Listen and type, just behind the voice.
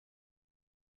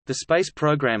The space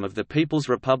program of the People's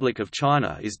Republic of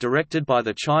China is directed by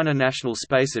the China National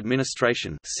Space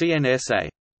Administration (CNSA).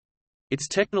 Its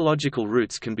technological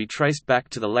roots can be traced back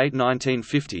to the late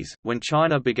 1950s, when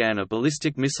China began a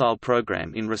ballistic missile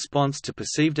program in response to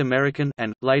perceived American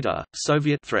and, later,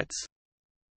 Soviet threats.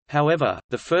 However,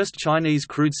 the first Chinese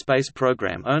crewed space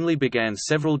program only began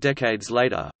several decades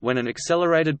later, when an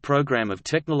accelerated program of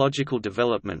technological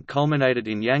development culminated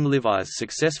in Yang Liwei's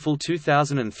successful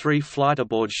 2003 flight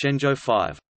aboard Shenzhou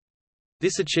 5.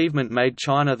 This achievement made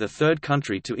China the third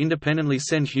country to independently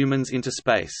send humans into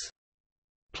space.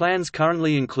 Plans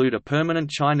currently include a permanent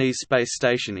Chinese space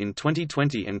station in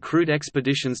 2020 and crewed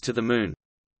expeditions to the Moon.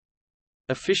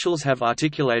 Officials have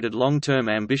articulated long-term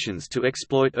ambitions to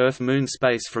exploit Earth-Moon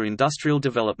space for industrial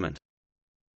development.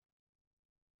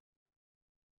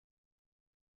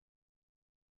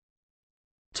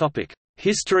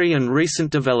 History and recent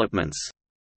developments.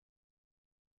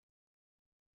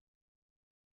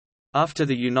 After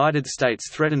the United States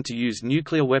threatened to use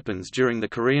nuclear weapons during the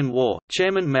Korean War,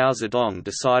 Chairman Mao Zedong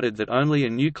decided that only a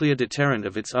nuclear deterrent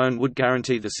of its own would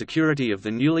guarantee the security of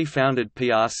the newly founded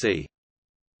PRC.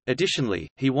 Additionally,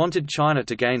 he wanted China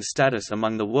to gain status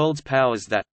among the world's powers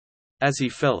that, as he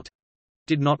felt,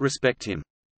 did not respect him.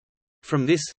 From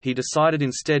this, he decided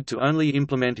instead to only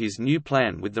implement his new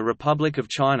plan with the Republic of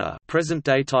China,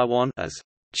 present-day Taiwan, as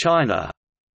China.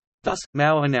 Thus,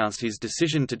 Mao announced his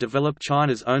decision to develop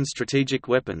China's own strategic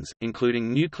weapons,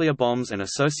 including nuclear bombs and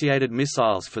associated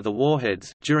missiles for the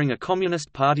warheads, during a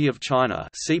Communist Party of China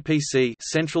 (CPC)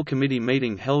 Central Committee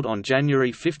meeting held on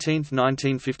January 15,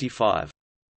 1955.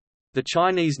 The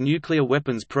Chinese nuclear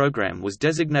weapons program was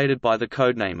designated by the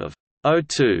codename of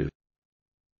O2.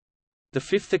 The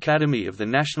Fifth Academy of the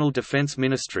National Defense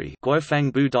Ministry was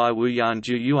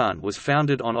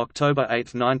founded on October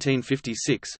 8,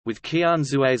 1956, with Qian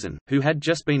Zuozhen, who had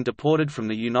just been deported from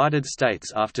the United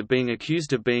States after being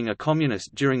accused of being a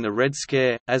communist during the Red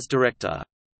Scare, as director.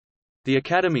 The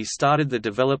Academy started the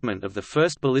development of the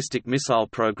first ballistic missile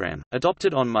program,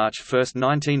 adopted on March 1,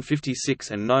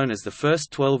 1956 and known as the First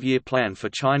 12-Year Plan for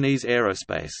Chinese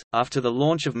Aerospace. After the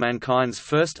launch of mankind's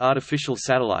first artificial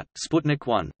satellite, Sputnik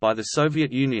 1, by the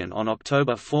Soviet Union on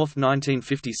October 4,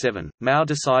 1957, Mao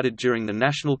decided during the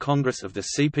National Congress of the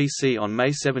CPC on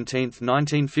May 17,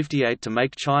 1958 to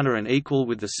make China an equal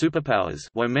with the superpowers.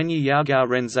 We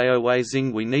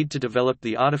need to develop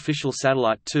the artificial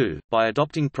satellite too, by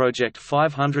adopting Project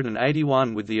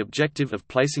 581 with the objective of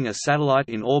placing a satellite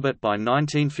in orbit by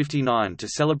 1959 to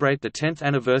celebrate the 10th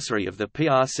anniversary of the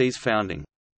PRC's founding.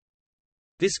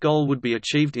 This goal would be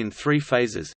achieved in 3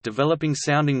 phases, developing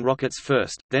sounding rockets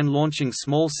first, then launching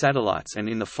small satellites and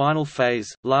in the final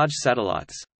phase, large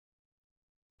satellites.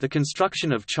 The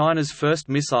construction of China's first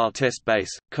missile test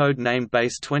base, code-named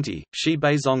Base 20,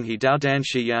 Shibeizonghe Daodan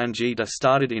Shiyanji,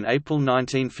 started in April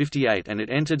 1958 and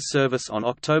it entered service on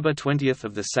October 20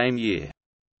 of the same year.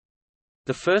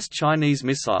 The first Chinese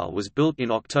missile was built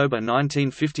in October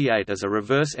 1958 as a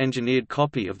reverse-engineered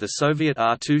copy of the Soviet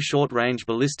R-2 short-range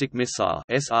ballistic missile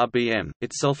 (SRBM),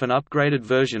 itself an upgraded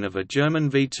version of a German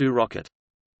V-2 rocket.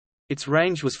 Its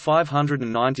range was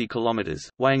 590 km,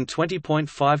 weighing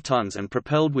 20.5 tons and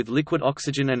propelled with liquid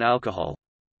oxygen and alcohol.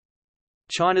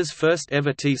 China's first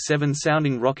ever T-7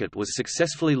 sounding rocket was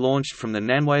successfully launched from the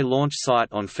Nanwei launch site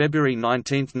on February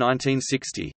 19,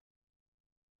 1960.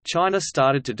 China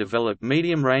started to develop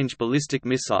medium-range ballistic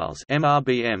missiles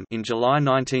 (MRBM) in July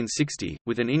 1960,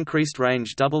 with an increased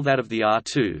range double that of the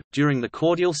R-2. During the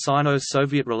cordial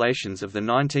Sino-Soviet relations of the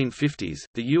 1950s,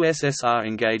 the USSR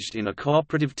engaged in a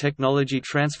cooperative technology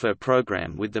transfer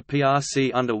program with the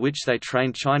PRC, under which they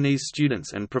trained Chinese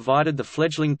students and provided the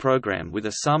fledgling program with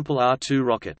a sample R-2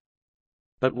 rocket.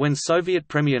 But when Soviet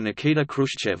Premier Nikita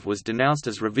Khrushchev was denounced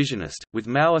as revisionist, with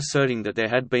Mao asserting that there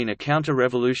had been a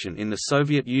counter-revolution in the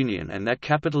Soviet Union and that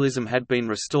capitalism had been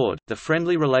restored, the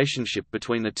friendly relationship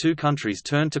between the two countries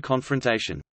turned to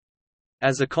confrontation.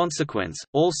 As a consequence,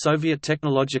 all Soviet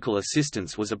technological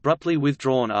assistance was abruptly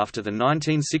withdrawn after the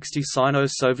 1960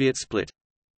 Sino-Soviet split.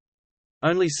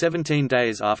 Only 17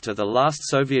 days after the last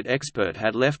Soviet expert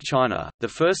had left China, the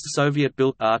first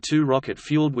Soviet-built R-2 rocket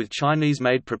fueled with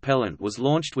Chinese-made propellant was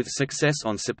launched with success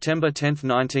on September 10,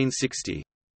 1960.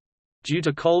 Due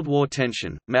to Cold War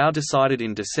tension, Mao decided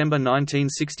in December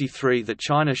 1963 that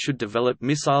China should develop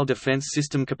missile defense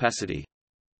system capacity.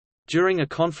 During a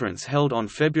conference held on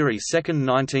February 2,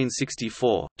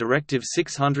 1964, Directive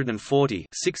 640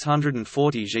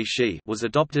 was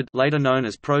adopted, later known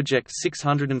as Project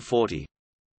 640.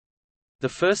 The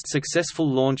first successful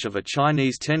launch of a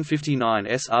Chinese 1059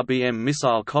 SRBM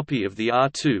missile copy of the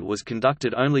R-2 was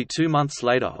conducted only 2 months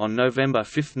later on November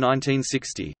 5,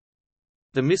 1960.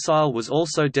 The missile was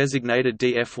also designated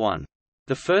DF-1.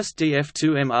 The first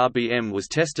DF-2 MRBM was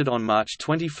tested on March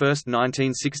 21,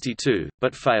 1962,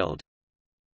 but failed.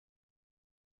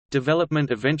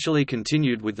 Development eventually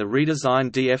continued with the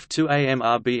redesigned DF-2A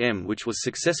MRBM, which was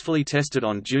successfully tested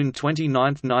on June 29,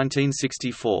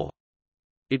 1964.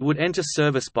 It would enter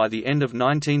service by the end of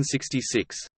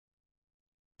 1966.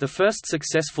 The first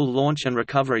successful launch and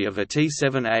recovery of a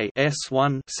T-7A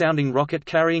S-1 sounding rocket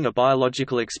carrying a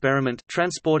biological experiment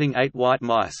transporting 8 white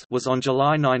mice was on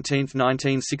July 19,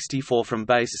 1964 from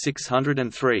Base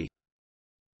 603.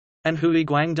 And Hui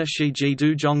Guangda Shi Ji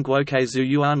Du Zhong Guoke Zhu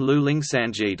Yuan Lu Ling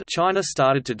Sanjid. China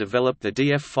started to develop the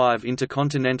DF-5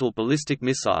 Intercontinental Ballistic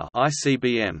Missile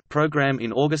 (ICBM) program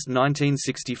in August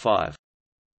 1965.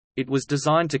 It was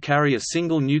designed to carry a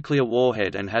single nuclear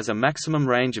warhead and has a maximum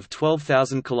range of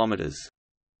 12,000 km.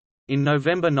 In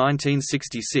November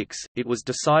 1966, it was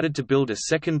decided to build a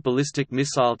second ballistic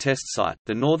missile test site,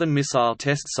 the Northern Missile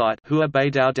Test Site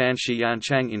Huabeidaodan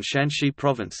Shiyanchang in Shanxi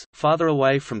Province, farther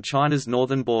away from China's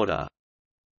northern border.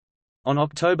 On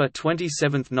October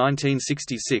 27,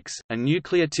 1966, a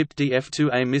nuclear-tipped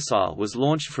DF-2A missile was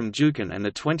launched from Jukan and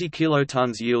the 20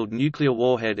 kilotons yield nuclear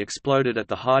warhead exploded at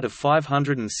the height of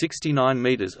 569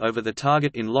 meters over the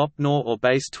target in Lop Nor or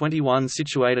Base 21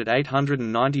 situated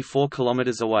 894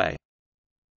 kilometers away.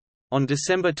 On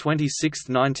December 26,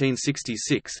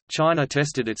 1966, China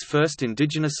tested its first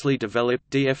indigenously developed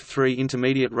DF-3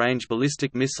 Intermediate-Range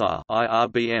Ballistic Missile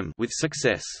 (IRBM) with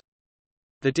success.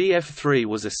 The DF-3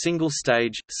 was a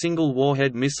single-stage,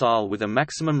 single-warhead missile with a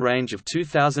maximum range of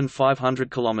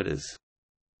 2,500 km.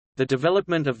 The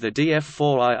development of the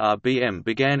DF-4 IRBM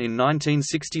began in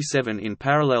 1967 in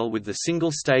parallel with the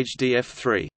single-stage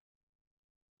DF-3.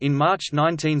 In March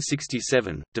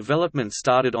 1967, development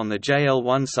started on the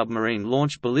JL-1 submarine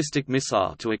launch ballistic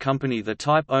missile to accompany the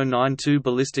Type 092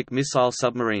 ballistic missile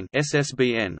submarine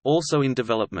 (SSBN), also in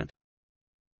development.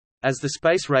 As the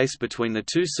space race between the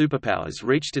two superpowers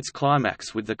reached its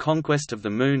climax with the conquest of the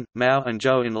Moon, Mao and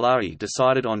Zhou Enlai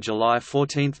decided on July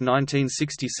 14,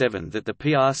 1967 that the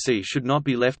PRC should not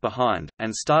be left behind,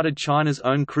 and started China's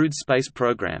own crewed space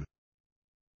program.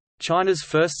 China's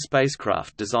first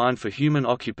spacecraft designed for human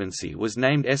occupancy was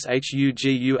named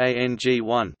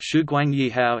SHUGUANG-1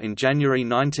 Shuguangyihao in January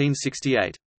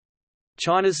 1968.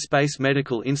 China's Space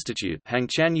Medical Institute was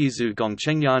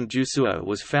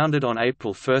founded on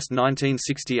April 1,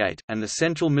 1968, and the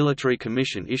Central Military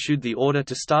Commission issued the order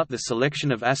to start the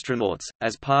selection of astronauts,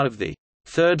 as part of the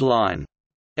Third Line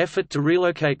effort to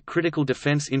relocate critical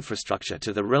defense infrastructure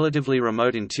to the relatively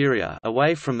remote interior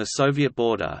away from the Soviet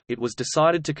border. It was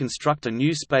decided to construct a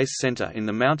new space center in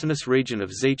the mountainous region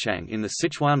of Xichang in the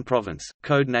Sichuan province,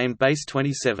 code-named Base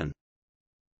 27.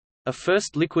 A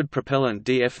first liquid-propellant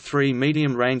DF-3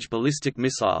 medium-range ballistic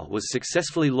missile was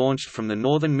successfully launched from the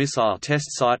Northern Missile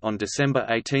Test Site on December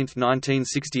 18,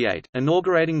 1968,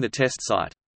 inaugurating the test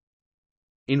site.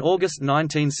 In August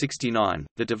 1969,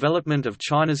 the development of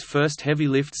China's first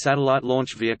heavy-lift satellite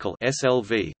launch vehicle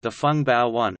 (SLV), the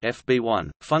Fengbao-1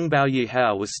 (FB-1), Fengbao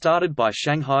Yihao, was started by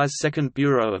Shanghai's Second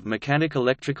Bureau of Mechanic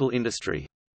Electrical Industry.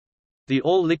 The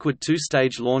all-liquid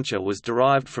two-stage launcher was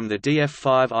derived from the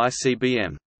DF-5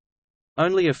 ICBM.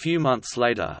 Only a few months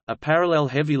later, a parallel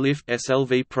heavy-lift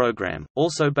SLV program,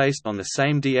 also based on the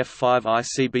same DF-5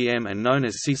 ICBM and known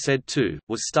as CZ-2,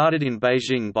 was started in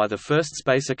Beijing by the First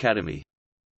Space Academy.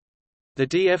 The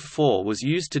DF-4 was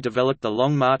used to develop the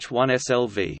Long March 1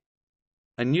 SLV.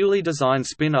 A newly designed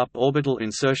spin-up orbital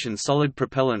insertion solid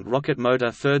propellant rocket motor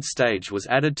third stage was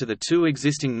added to the two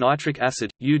existing nitric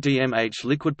acid, UDMH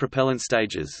liquid propellant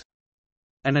stages.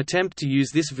 An attempt to use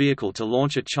this vehicle to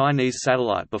launch a Chinese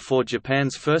satellite before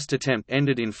Japan's first attempt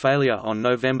ended in failure on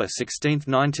November 16,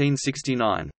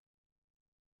 1969.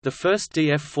 The first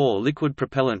DF-4 liquid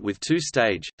propellant with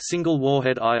two-stage,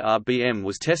 single-warhead IRBM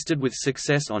was tested with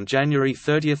success on January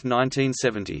 30,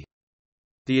 1970.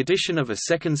 The addition of a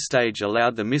second stage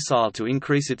allowed the missile to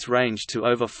increase its range to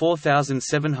over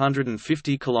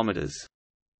 4,750 km.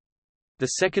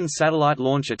 The second satellite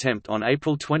launch attempt on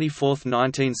April 24,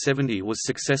 1970 was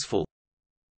successful.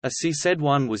 A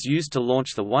CZ-1 was used to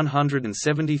launch the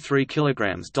 173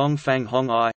 kg Dongfang Hong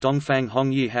I, Dongfang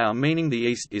Hong Yihao, meaning the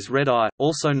east is red eye,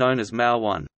 also known as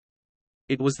Mao-1.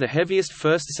 It was the heaviest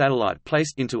first satellite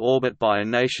placed into orbit by a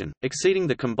nation, exceeding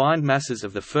the combined masses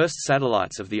of the first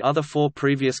satellites of the other four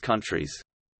previous countries.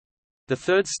 The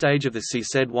third stage of the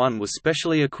CZ-1 was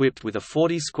specially equipped with a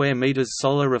 40 square meters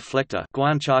solar reflector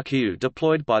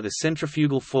deployed by the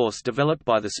centrifugal force developed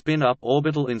by the spin-up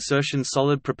orbital insertion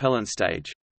solid propellant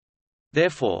stage.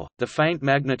 Therefore, the faint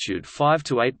magnitude 5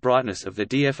 to 8 brightness of the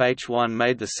DFH-1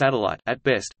 made the satellite at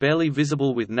best barely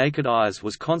visible with naked eyes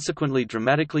was consequently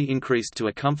dramatically increased to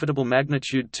a comfortable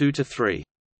magnitude 2 to 3.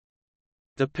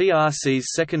 The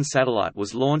PRC's second satellite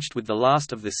was launched with the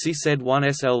last of the CZ-1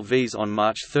 SLVs on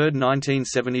March 3,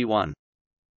 1971.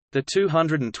 The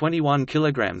 221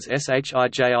 kg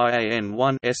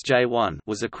SHIJIAN-1 (SJ-1)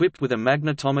 was equipped with a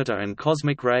magnetometer and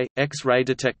cosmic ray, X-ray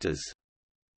detectors.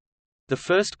 The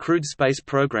first crewed space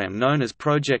program, known as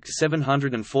Project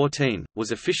 714,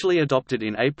 was officially adopted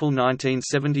in April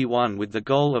 1971 with the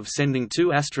goal of sending 2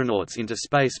 astronauts into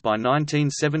space by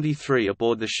 1973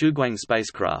 aboard the Shenzhou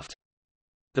spacecraft.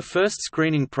 The first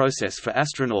screening process for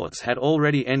astronauts had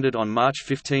already ended on March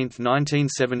 15,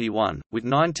 1971, with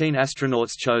 19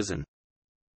 astronauts chosen.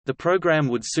 The program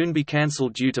would soon be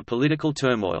cancelled due to political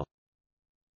turmoil.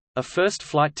 A first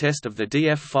flight test of the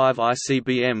DF-5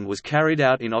 ICBM was carried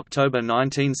out in October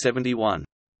 1971.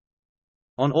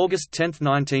 On August 10,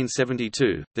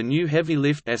 1972, the new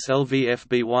heavy-lift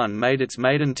SLV-FB-1 made its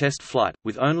maiden test flight,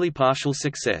 with only partial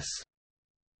success.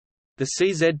 The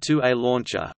CZ-2A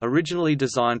launcher, originally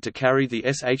designed to carry the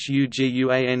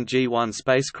SHUGUANG-1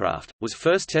 spacecraft, was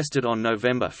first tested on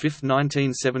November 5,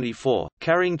 1974,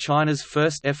 carrying China's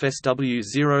first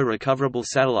FSW-0 recoverable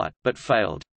satellite, but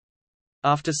failed.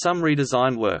 After some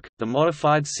redesign work, the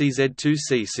modified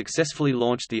CZ-2C successfully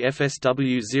launched the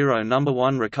FSW-0 No.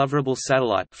 1 recoverable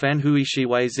satellite Fanhui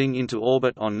Shiweizing into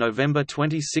orbit on November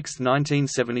 26,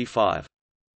 1975.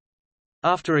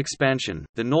 After expansion,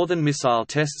 the Northern Missile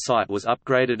Test Site was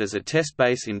upgraded as a test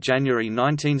base in January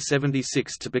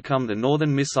 1976 to become the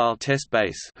Northern Missile Test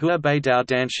Base, Huabei Dao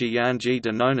Danshi Yanji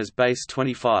de, known as Base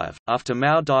 25. After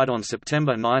Mao died on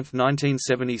September 9,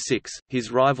 1976,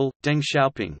 his rival, Deng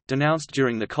Xiaoping, denounced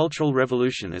during the Cultural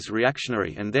Revolution as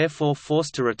reactionary and therefore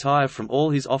forced to retire from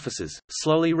all his offices,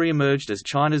 slowly re-emerged as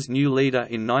China's new leader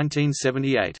in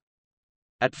 1978.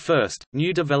 At first,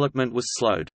 new development was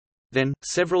slowed. Then,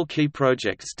 several key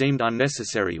projects deemed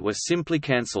unnecessary were simply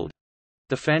cancelled.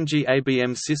 The Fanji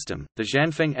ABM system, the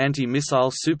Zhanfeng anti-missile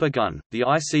super gun, the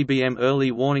ICBM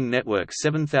Early Warning Network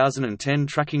 7010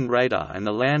 tracking radar and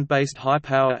the land-based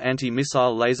high-power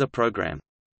anti-missile laser program.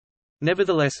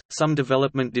 Nevertheless, some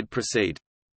development did proceed.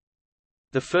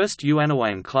 The first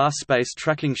Yuanwang-class space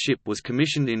tracking ship was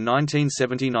commissioned in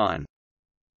 1979.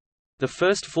 The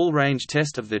first full-range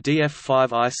test of the DF-5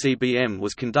 ICBM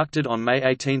was conducted on May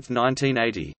 18,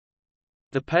 1980.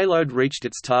 The payload reached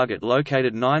its target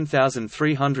located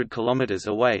 9,300 km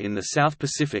away in the South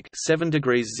Pacific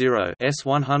 7°0 S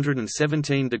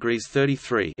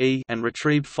 117°33 E and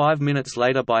retrieved 5 minutes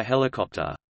later by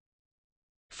helicopter.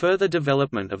 Further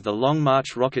development of the Long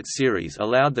March rocket series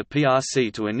allowed the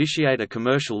PRC to initiate a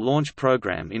commercial launch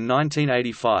program in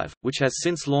 1985, which has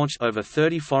since launched over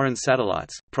 30 foreign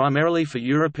satellites, primarily for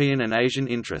European and Asian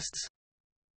interests.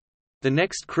 The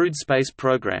next crewed space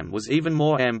program was even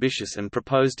more ambitious and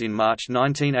proposed in March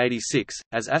 1986,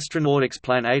 as Astronautics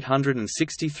Plan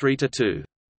 863-2.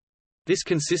 This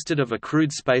consisted of a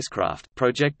crewed spacecraft,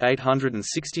 Project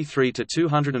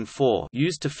 863-204,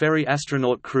 used to ferry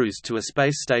astronaut crews to a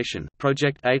space station,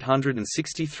 Project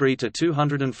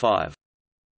 863-205.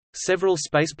 Several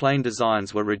spaceplane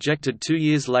designs were rejected 2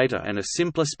 years later and a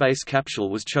simpler space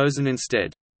capsule was chosen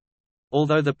instead.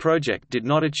 Although the project did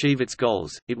not achieve its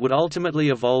goals, it would ultimately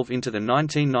evolve into the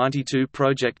 1992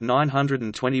 Project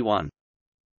 921.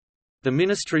 The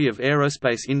Ministry of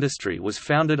Aerospace Industry was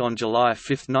founded on July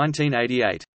 5,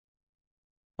 1988.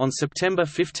 On September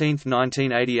 15,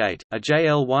 1988, a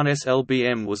JL-1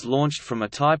 SLBM was launched from a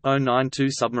Type 092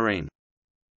 submarine.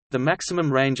 The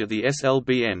maximum range of the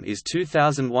SLBM is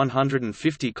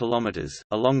 2,150 km.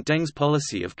 Along Deng's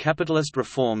policy of capitalist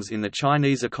reforms in the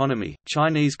Chinese economy,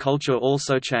 Chinese culture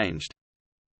also changed.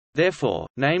 Therefore,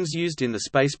 names used in the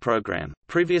space program,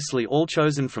 previously all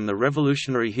chosen from the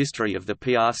revolutionary history of the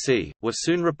PRC, were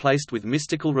soon replaced with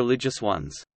mystical religious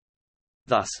ones.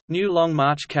 Thus, new Long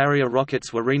March carrier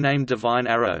rockets were renamed Divine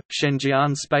Arrow,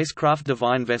 Shenzhou spacecraft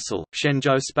Divine Vessel,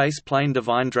 Shenzhou space plane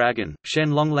Divine Dragon,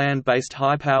 Shenlong land-based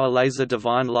high-power laser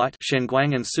Divine Light,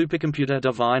 Shenguang and supercomputer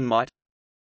Divine Might.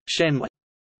 Shenwei.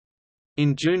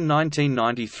 In June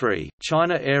 1993,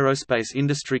 China Aerospace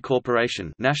Industry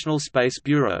Corporation National Space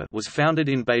Bureau was founded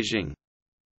in Beijing.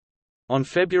 On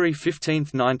February 15,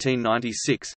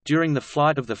 1996, during the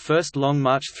flight of the first Long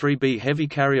March 3B heavy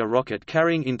carrier rocket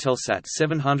carrying Intelsat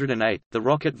 708, the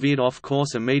rocket veered off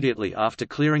course immediately after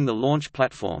clearing the launch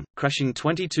platform, crashing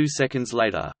 22 seconds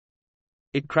later.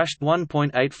 It crashed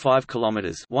 1.85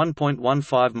 kilometers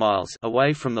 (1.15 miles)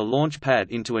 away from the launch pad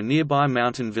into a nearby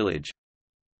mountain village.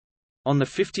 On the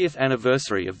 50th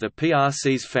anniversary of the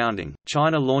PRC's founding,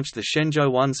 China launched the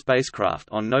Shenzhou 1 spacecraft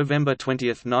on November 20,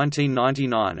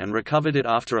 1999 and recovered it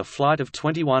after a flight of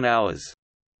 21 hours.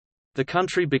 The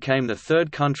country became the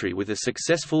third country with a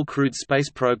successful crewed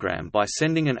space program by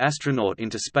sending an astronaut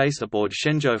into space aboard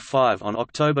Shenzhou 5 on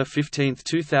October 15,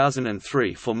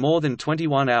 2003 for more than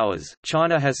 21 hours.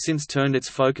 China has since turned its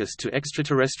focus to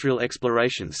extraterrestrial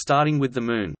exploration, starting with the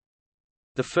Moon.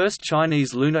 The first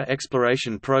Chinese lunar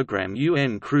exploration program,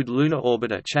 UN crewed lunar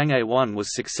orbiter Chang'e 1,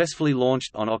 was successfully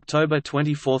launched on October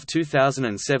 24,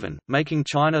 2007, making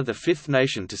China the fifth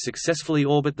nation to successfully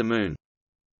orbit the Moon.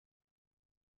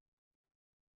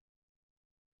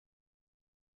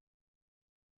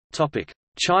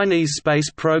 Chinese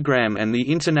space program and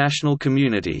the international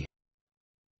community.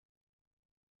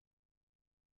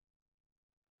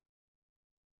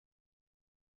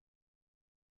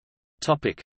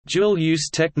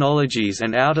 Dual-use technologies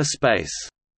and outer space.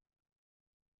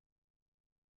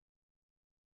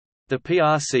 The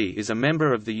PRC is a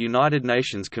member of the United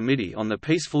Nations Committee on the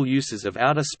Peaceful Uses of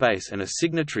Outer Space and a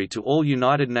signatory to all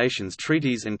United Nations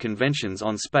treaties and conventions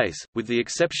on space, with the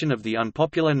exception of the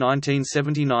unpopular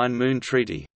 1979 Moon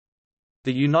Treaty.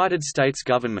 The United States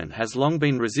government has long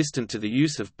been resistant to the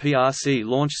use of PRC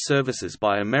launch services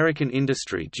by American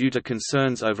industry due to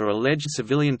concerns over alleged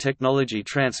civilian technology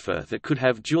transfer that could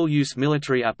have dual-use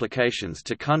military applications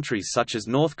to countries such as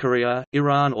North Korea,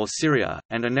 Iran or Syria,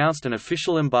 and announced an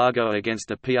official embargo against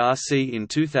the PRC in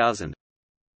 2000.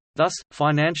 Thus,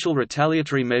 financial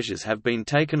retaliatory measures have been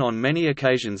taken on many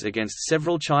occasions against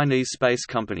several Chinese space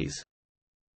companies.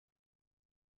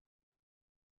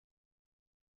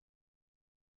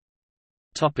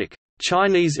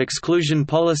 Chinese exclusion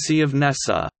policy of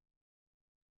NASA.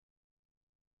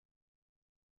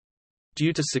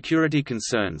 Due to security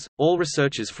concerns, all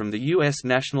researchers from the U.S.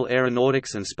 National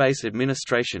Aeronautics and Space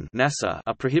Administration (NASA)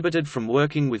 are prohibited from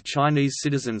working with Chinese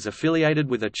citizens affiliated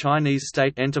with a Chinese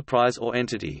state enterprise or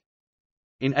entity.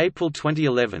 In April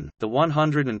 2011, the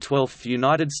 112th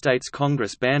United States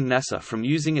Congress banned NASA from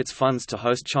using its funds to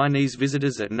host Chinese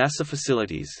visitors at NASA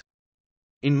facilities.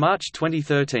 In March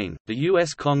 2013, the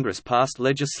U.S. Congress passed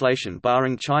legislation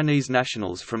barring Chinese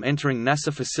nationals from entering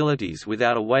NASA facilities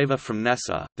without a waiver from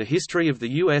NASA. The history of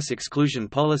the U.S. exclusion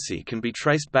policy can be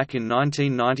traced back in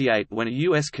 1998 when a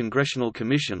U.S. congressional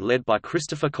commission led by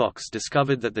Christopher Cox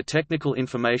discovered that the technical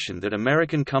information that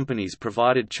American companies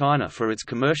provided China for its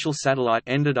commercial satellite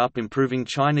ended up improving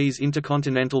Chinese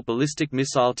intercontinental ballistic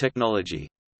missile technology.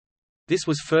 This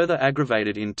was further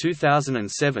aggravated in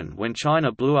 2007 when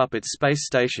China blew up its space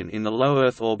station in the low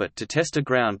Earth orbit to test a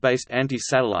ground-based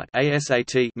anti-satellite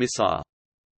missile.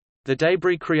 The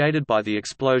debris created by the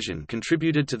explosion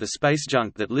contributed to the space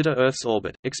junk that litter Earth's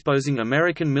orbit, exposing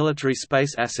American military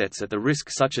space assets at the risk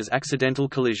such as accidental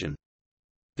collision.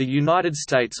 The United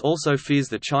States also fears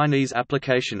the Chinese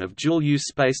application of dual-use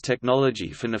space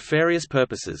technology for nefarious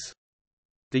purposes.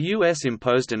 The U.S.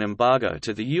 imposed an embargo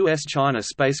to the U.S.-China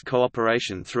space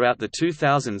cooperation throughout the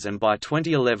 2000s and by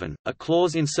 2011, a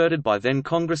clause inserted by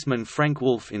then-Congressman Frank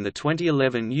Wolf in the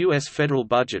 2011 U.S. federal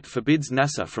budget forbids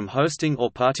NASA from hosting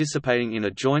or participating in a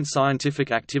joint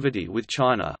scientific activity with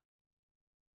China.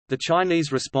 The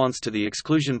Chinese response to the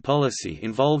exclusion policy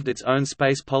involved its own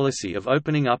space policy of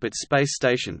opening up its space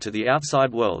station to the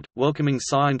outside world, welcoming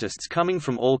scientists coming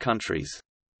from all countries.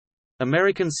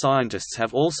 American scientists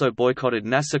have also boycotted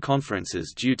NASA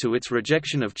conferences due to its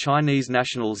rejection of Chinese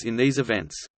nationals in these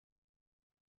events.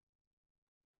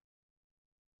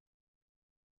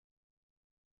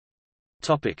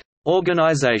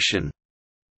 Organization.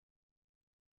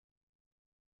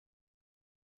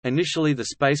 Initially, the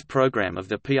space program of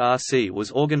the PRC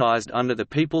was organized under the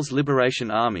People's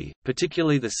Liberation Army,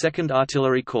 particularly the 2nd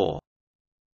Artillery Corps.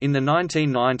 In the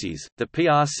 1990s, the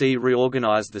PRC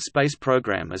reorganized the space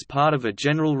program as part of a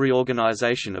general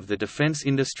reorganization of the defense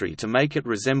industry to make it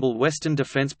resemble Western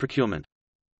defense procurement.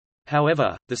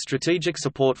 However, the Strategic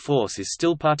Support Force is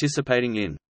still participating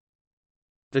in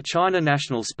the China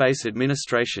National Space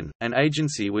Administration, an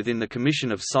agency within the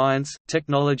Commission of Science,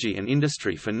 Technology and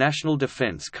Industry for National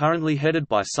Defense currently headed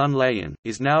by Sun Laiyan,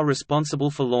 is now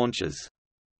responsible for launches.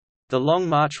 The Long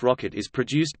March rocket is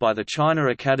produced by the China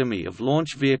Academy of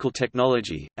Launch Vehicle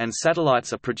Technology, and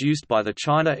satellites are produced by the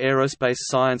China Aerospace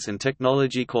Science and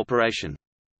Technology Corporation.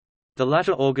 The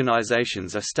latter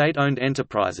organizations are state-owned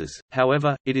enterprises,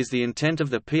 however, it is the intent of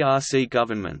the PRC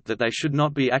government that they should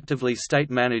not be actively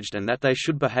state-managed and that they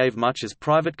should behave much as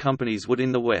private companies would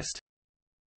in the West.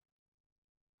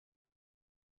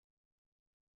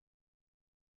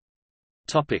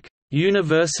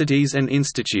 Universities and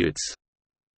institutes.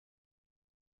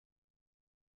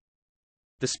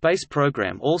 The space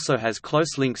program also has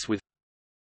close links with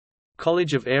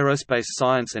College of Aerospace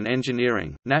Science and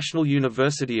Engineering, National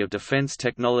University of Defense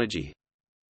Technology,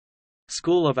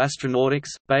 School of Astronautics,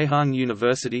 Beihang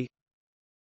University,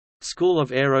 School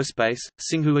of Aerospace,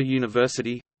 Tsinghua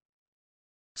University,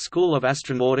 School of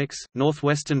Astronautics,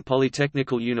 Northwestern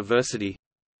Polytechnical University,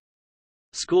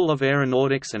 School of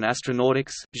Aeronautics and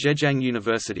Astronautics, Zhejiang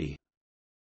University,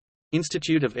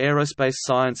 Institute of Aerospace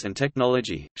Science and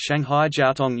Technology, Shanghai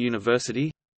Jiaotong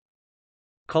University,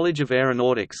 College of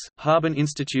Aeronautics, Harbin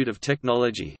Institute of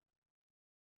Technology,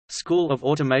 School of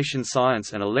Automation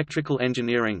Science and Electrical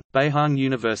Engineering, Beihang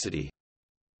University.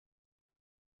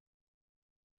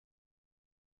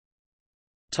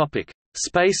 Topic: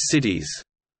 Space cities.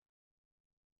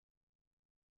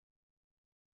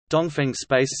 Dongfeng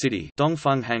Space City,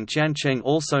 Dongfeng Hangqiancheng,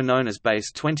 also known as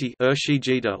Base 20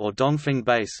 Ershijida or Dongfeng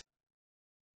Base.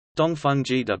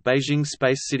 Dongfengjida Beijing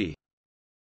Space City,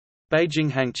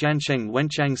 Beijing Hangqiancheng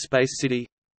Wenchang Space City,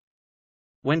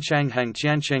 Wenchang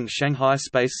Hangqiancheng Shanghai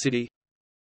Space City,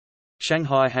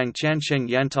 Shanghai Hangqiancheng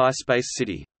Yantai Space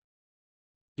City,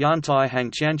 Yantai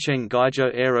Hangqiancheng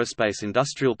Guizhou Aerospace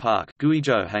Industrial Park,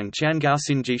 Guizhou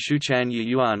Hangqiangaoxinji Shuchan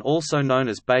Yuan, also known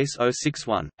as Base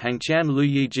 061, Hangqian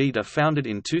Luyijida, founded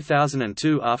in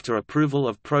 2002 after approval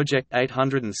of Project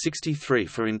 863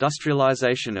 for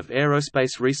industrialization of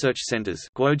aerospace research centers,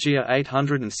 Guojia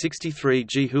 863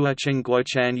 Jihuacheng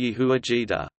Guochan Yihua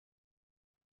Jida.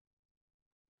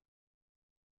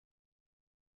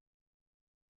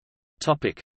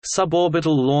 Topic: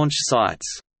 Suborbital launch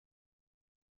sites.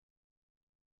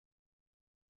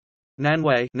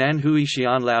 Nanwei Nanhui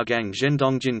Xianlaogang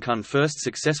Zhendongjin Kun, first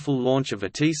successful launch of a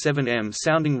T-7M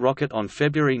sounding rocket on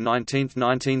February 19,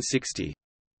 1960.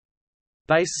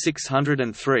 Base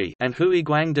 603 Anhui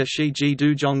Guangda Shiji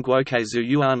Duzhong Guokeizu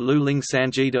Yuan Luling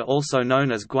Sanjida, also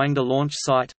known as Guangda Launch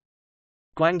Site.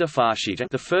 Guangda Fashita,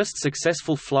 the first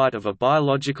successful flight of a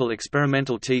biological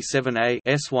experimental T-7A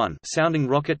S1 sounding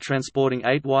rocket transporting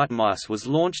 8 white mice, was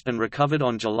launched and recovered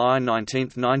on July 19,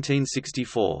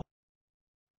 1964.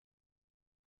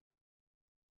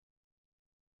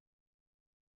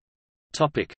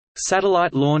 Topic: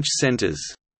 Satellite launch centers.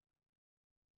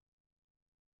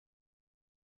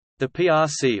 The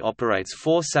PRC operates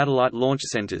 4 satellite launch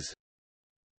centers: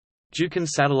 Jiuquan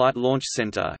Satellite Launch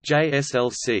Center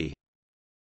 (JSLC),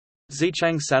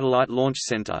 Xichang Satellite Launch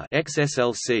Center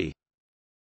 (XSLC),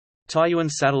 Taiyuan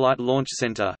Satellite Launch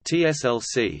Center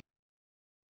 (TSLC),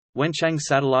 Wenchang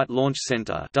Satellite Launch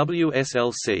Center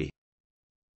 (WSLC).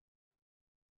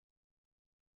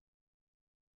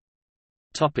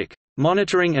 Topic: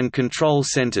 Monitoring and control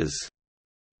centers.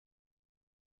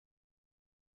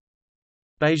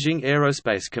 Beijing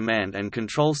Aerospace Command and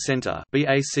Control Center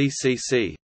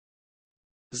 (BACCC),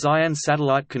 Xi'an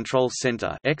Satellite Control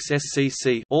Center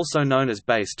 (XSCC), also known as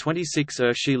Base 26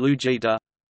 Ershi Lujida.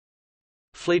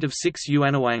 Fleet of 6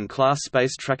 Yuanwang-class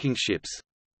space tracking ships.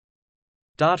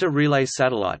 Data Relay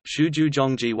Satellite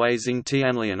Shuzhuzhongji Weizing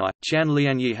Tianlianai,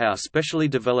 Qianlianyihao, specially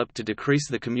developed to decrease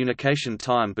the communication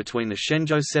time between the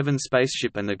Shenzhou 7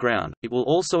 spaceship and the ground. It will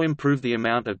also improve the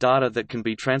amount of data that can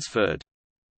be transferred.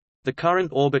 The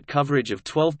current orbit coverage of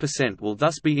 12% will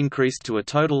thus be increased to a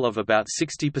total of about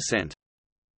 60%.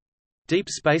 Deep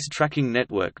Space Tracking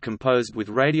Network, composed with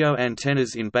radio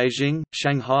antennas in Beijing,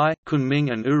 Shanghai,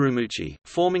 Kunming and Urumqi,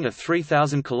 forming a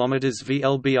 3,000 km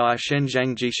VLBI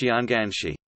Shenzhang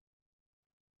Jixianganshi.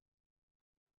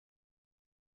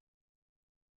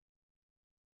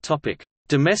 Topic: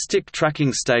 Domestic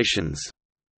tracking stations.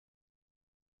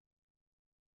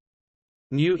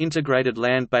 New integrated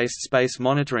land-based space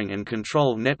monitoring and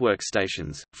control network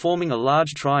stations, forming a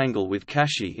large triangle with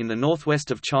Kashi in the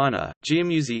northwest of China,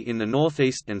 Jiamusi in the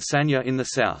northeast and Sanya in the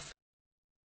south.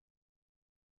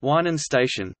 Weinan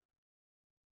Station,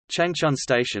 Changchun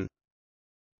Station,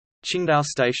 Qingdao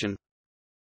Station,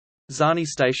 Zani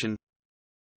Station,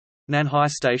 Nanhai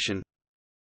Station,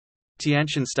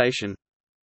 Tianjin Station,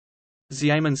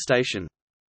 Xiamen Station,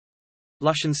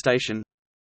 Lushan Station,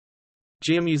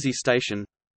 Jiamusi Station,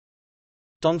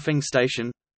 Dongfeng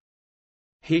Station,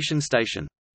 Heishan Station.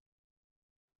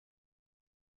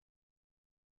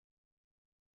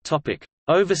 Topic: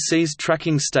 Overseas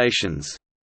tracking stations.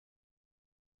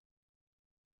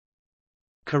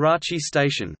 Karachi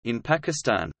Station in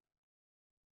Pakistan.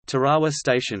 Tarawa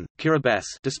Station, Kiribati,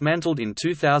 dismantled in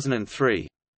 2003.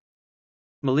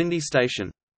 Malindi Station.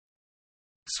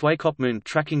 Swakopmund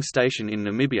Tracking Station in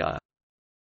Namibia.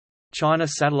 China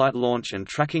Satellite Launch and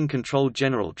Tracking Control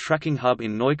General Tracking Hub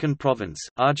in Neuquén Province,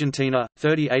 Argentina,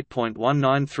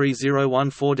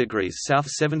 38.193014 degrees south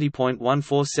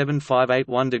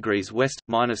 70.147581 degrees west,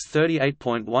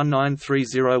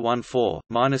 -38.193014,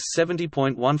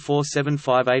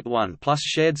 -70.147581 plus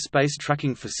shared space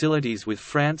tracking facilities with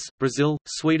France, Brazil,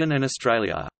 Sweden and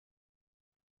Australia.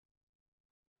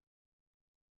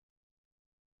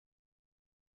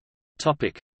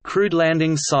 Crewed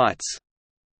landing sites.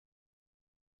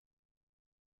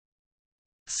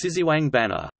 Szywang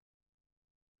Banner.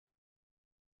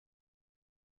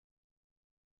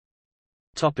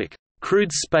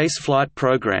 Crewed spaceflight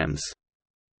programs.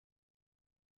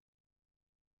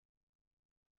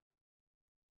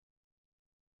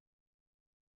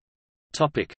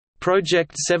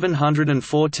 Project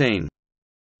 714.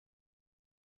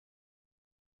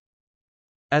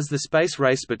 As the space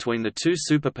race between the two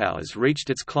superpowers reached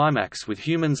its climax with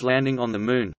humans landing on the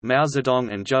Moon, Mao Zedong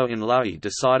and Zhou Enlai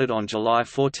decided on July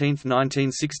 14,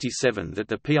 1967 that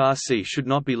the PRC should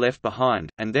not be left behind,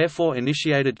 and therefore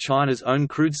initiated China's own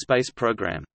crewed space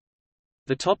program.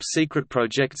 The top-secret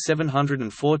Project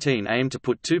 714 aimed to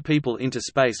put 2 people into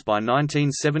space by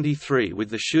 1973 with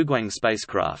the Shenzhou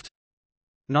spacecraft.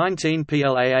 19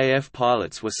 PLAAF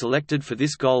pilots were selected for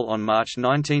this goal on March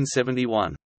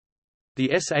 1971. The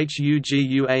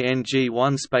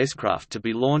SHUGUANG-1 spacecraft to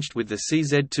be launched with the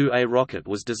CZ-2A rocket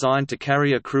was designed to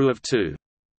carry a crew of 2.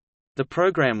 The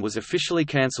program was officially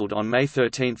cancelled on May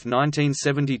 13,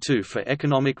 1972 for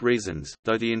economic reasons,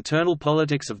 though the internal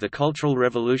politics of the Cultural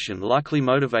Revolution likely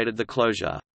motivated the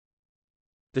closure.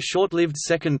 The short-lived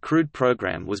second crewed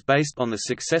program was based on the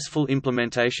successful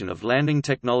implementation of landing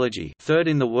technology, third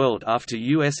in the world after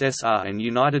USSR and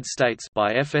United States,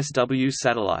 by FSW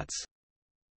satellites.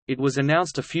 It was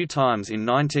announced a few times in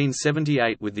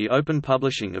 1978 with the open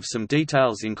publishing of some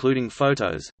details including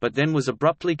photos, but then was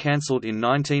abruptly cancelled in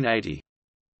 1980.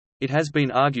 It has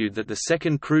been argued that the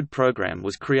second crewed program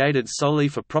was created solely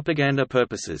for propaganda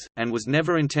purposes, and was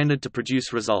never intended to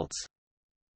produce results.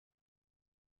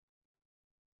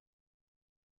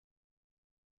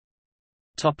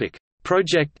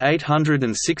 Project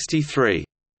 863.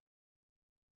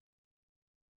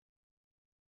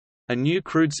 A new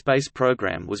crewed space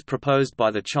program was proposed by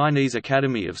the Chinese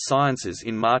Academy of Sciences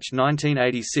in March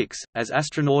 1986, as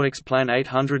Astronautics Plan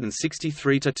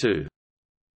 863-2.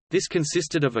 This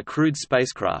consisted of a crewed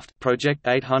spacecraft Project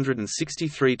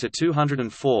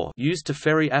 863-204 used to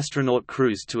ferry astronaut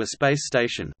crews to a space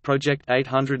station Project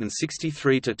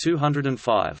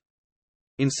 863-205.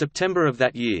 In September of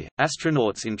that year,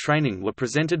 astronauts in training were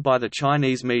presented by the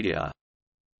Chinese media.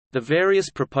 The various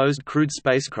proposed crewed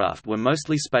spacecraft were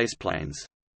mostly spaceplanes.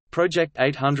 Project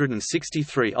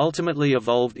 863 ultimately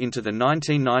evolved into the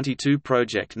 1992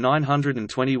 Project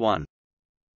 921.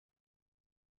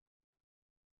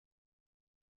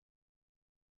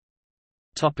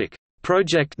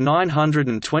 Project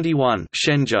 921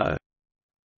 Shenzhou.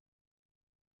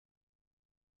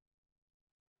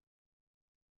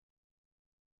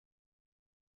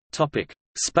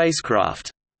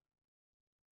 Spacecraft.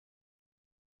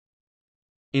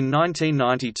 In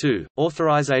 1992,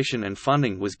 authorization and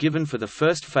funding was given for the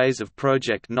first phase of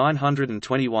Project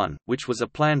 921, which was a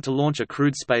plan to launch a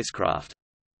crewed spacecraft.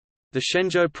 The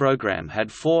Shenzhou program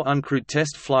had 4 uncrewed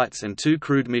test flights and 2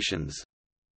 crewed missions.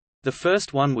 The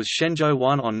first one was Shenzhou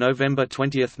 1 on November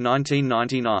 20,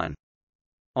 1999.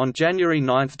 On January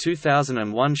 9,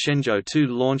 2001 Shenzhou 2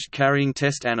 launched carrying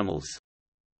test animals.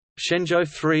 Shenzhou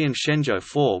 3 and Shenzhou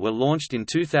 4 were launched in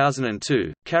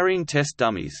 2002, carrying test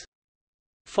dummies.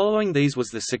 Following these was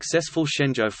the successful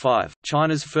Shenzhou 5,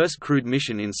 China's first crewed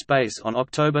mission in space on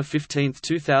October 15,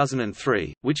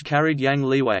 2003, which carried Yang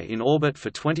Liwei in orbit for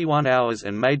 21 hours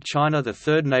and made China the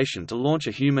third nation to launch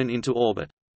a human into orbit.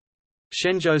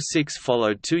 Shenzhou 6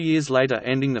 followed 2 years later,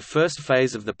 ending the first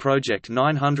phase of the Project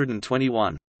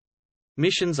 921.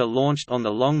 Missions are launched on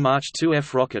the Long March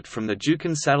 2F rocket from the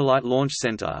Jiuquan Satellite Launch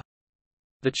Center.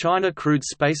 The China Crewed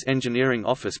Space Engineering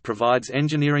Office provides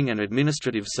engineering and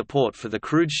administrative support for the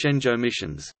crewed Shenzhou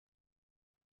missions.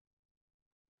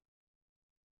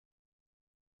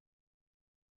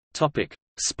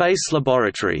 Space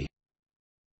Laboratory.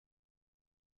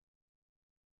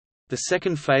 The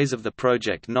second phase of the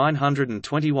Project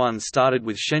 921 started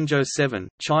with Shenzhou 7,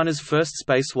 China's first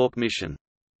spacewalk mission.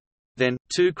 Then,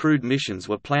 2 crewed missions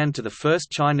were planned to the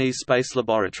first Chinese space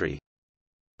laboratory.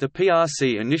 The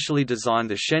PRC initially designed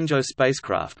the Shenzhou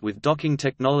spacecraft with docking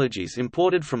technologies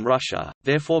imported from Russia,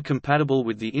 therefore compatible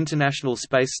with the International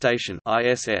Space Station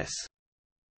 (ISS).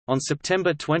 On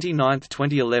September 29,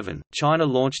 2011, China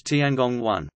launched Tiangong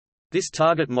 1. This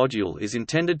target module is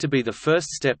intended to be the first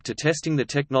step to testing the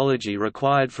technology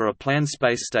required for a planned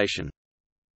space station.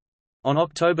 On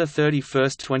October 31,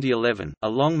 2011, a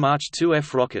Long March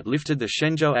 2F rocket lifted the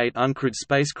Shenzhou 8 uncrewed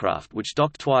spacecraft, which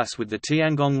docked twice with the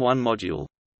Tiangong 1 module.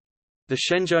 The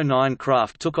Shenzhou 9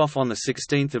 craft took off on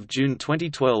 16 June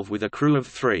 2012 with a crew of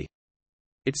 3.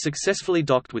 It successfully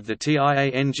docked with the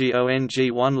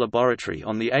Tiangong-1 laboratory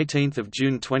on 18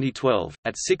 June 2012,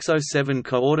 at 6:07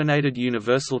 Coordinated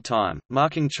Universal Time,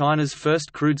 marking China's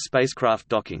first crewed spacecraft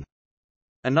docking.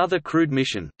 Another crewed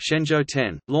mission, Shenzhou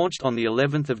 10, launched on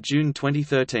 11 June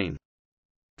 2013.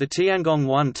 The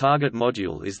Tiangong-1 target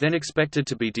module is then expected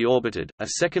to be deorbited. A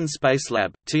second space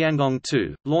lab,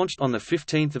 Tiangong-2, launched on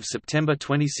 15 September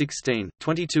 2016,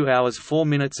 22 hours 4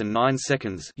 minutes and 9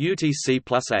 seconds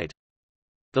UTC+8.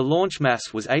 The launch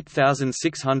mass was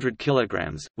 8,600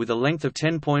 kilograms, with a length of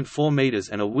 10.4 meters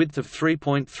and a width of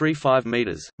 3.35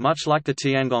 meters, much like the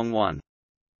Tiangong-1.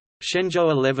 Shenzhou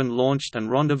 11 launched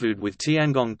and rendezvoused with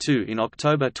Tiangong-2 in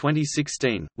October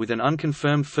 2016, with an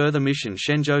unconfirmed further mission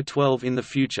Shenzhou 12 in the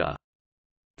future.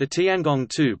 The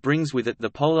Tiangong-2 brings with it the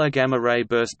Polar Gamma-Ray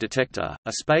Burst Detector,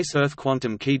 a space-Earth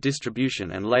quantum key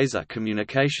distribution and laser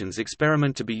communications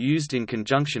experiment to be used in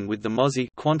conjunction with the MOSI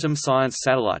quantum science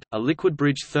satellite, a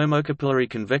liquid-bridge thermocapillary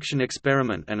convection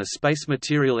experiment and a space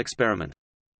material experiment.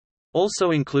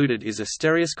 Also included is a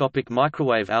stereoscopic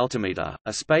microwave altimeter,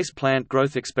 a space plant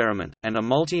growth experiment, and a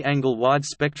multi-angle wide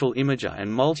spectral imager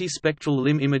and multi-spectral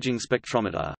limb imaging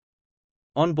spectrometer.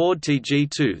 On board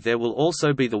TG2 there will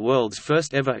also be the world's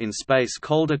first ever in-space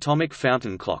cold atomic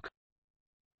fountain clock.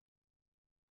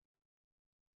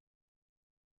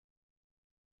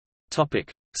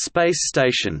 Space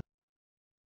station.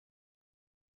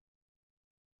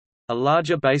 A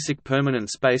larger basic permanent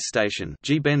space station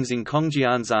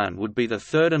would be the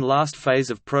third and last phase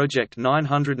of Project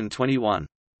 921.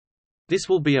 This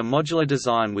will be a modular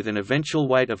design with an eventual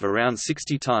weight of around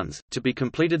 60 tons, to be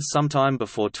completed sometime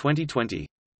before 2020.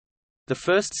 The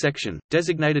first section,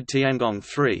 designated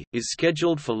Tiangong-3, is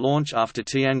scheduled for launch after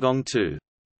Tiangong-2.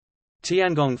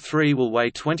 Tiangong-3 will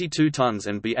weigh 22 tons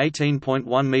and be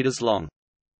 18.1 meters long.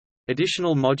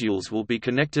 Additional modules will be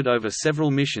connected over several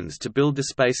missions to build the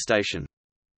space station.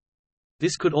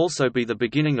 This could also be the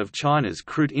beginning of China's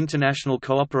crewed international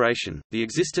cooperation, the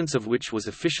existence of which was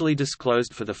officially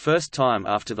disclosed for the first time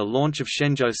after the launch of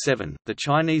Shenzhou 7. The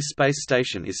Chinese space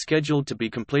station is scheduled to be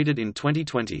completed in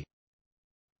 2020.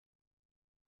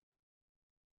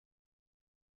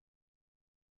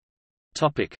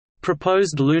 Topic: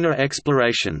 Proposed lunar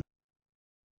exploration.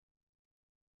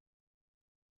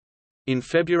 In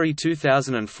February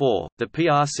 2004, the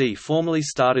PRC formally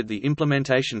started the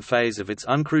implementation phase of its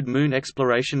uncrewed moon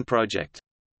exploration project.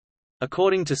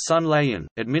 According to Sun Laiyan,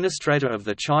 administrator of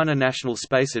the China National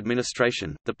Space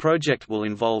Administration, the project will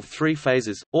involve 3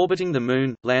 phases: orbiting the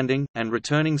Moon, landing, and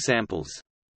returning samples.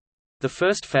 The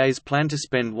first phase planned to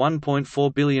spend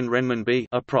 1.4 billion renminbi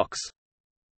approx.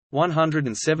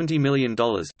 $170 million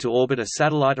to orbit a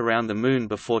satellite around the Moon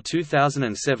before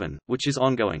 2007, which is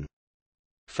ongoing.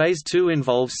 Phase 2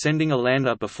 involves sending a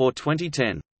lander before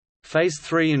 2010. Phase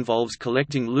 3 involves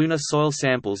collecting lunar soil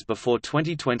samples before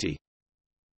 2020.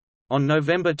 On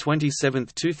November 27,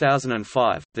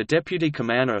 2005, the deputy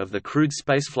commander of the crewed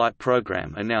spaceflight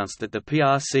program announced that the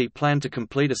PRC planned to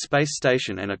complete a space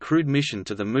station and a crewed mission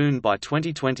to the Moon by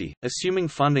 2020, assuming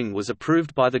funding was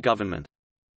approved by the government.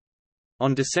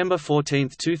 On December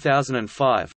 14,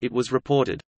 2005, it was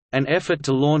reported, "An effort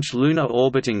to launch lunar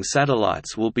orbiting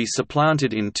satellites will be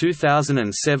supplanted in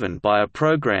 2007 by a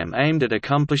program aimed at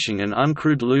accomplishing an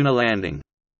uncrewed lunar landing.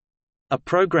 A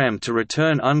program to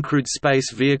return uncrewed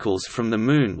space vehicles from the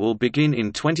Moon will begin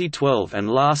in 2012 and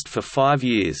last for 5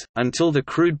 years, until the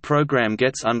crewed program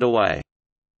gets underway."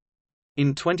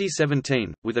 In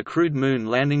 2017, with a crewed Moon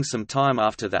landing some time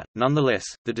after that, nonetheless,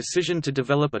 the decision to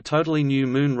develop a totally new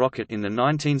Moon rocket in the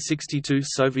 1962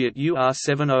 Soviet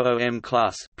UR-700M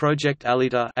class Project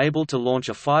Alita, able to launch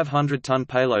a 500-ton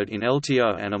payload in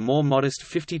LTO and a more modest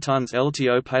 50 tons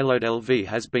LTO payload LV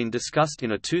has been discussed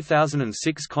in a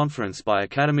 2006 conference by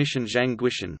academician Zhang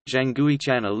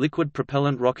Guichan, a liquid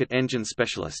propellant rocket engine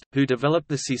specialist, who developed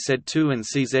the CZ-2 and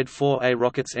CZ-4A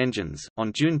rockets engines.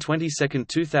 On June 22,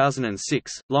 2006,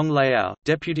 Long Liao,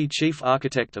 deputy chief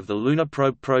architect of the Lunar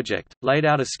Probe project, laid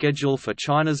out a schedule for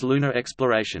China's lunar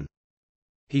exploration.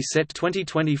 He set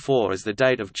 2024 as the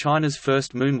date of China's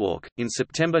first moonwalk. In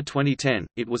September 2010,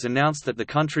 it was announced that the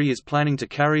country is planning to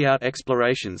carry out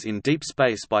explorations in deep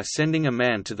space by sending a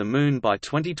man to the Moon by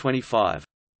 2025.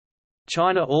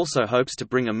 China also hopes to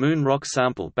bring a Moon rock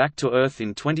sample back to Earth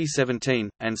in 2017,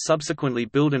 and subsequently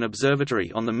build an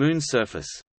observatory on the Moon's surface.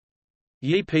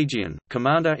 Yi Peijian,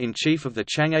 Commander-in-Chief of the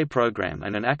Chang'e program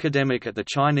and an academic at the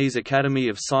Chinese Academy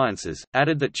of Sciences,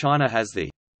 added that China has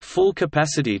the full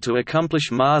capacity to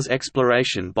accomplish Mars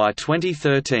exploration by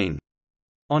 2013.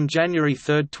 On January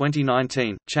 3,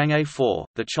 2019, Chang'e 4,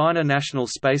 the China National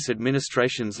Space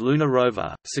Administration's lunar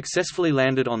rover, successfully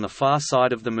landed on the far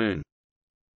side of the Moon.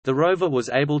 The rover was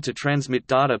able to transmit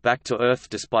data back to Earth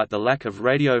despite the lack of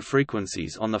radio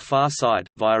frequencies on the far side,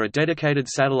 via a dedicated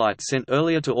satellite sent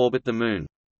earlier to orbit the Moon.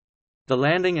 The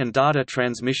landing and data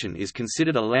transmission is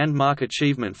considered a landmark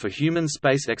achievement for human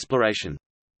space exploration.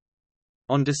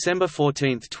 On December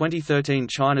 14, 2013,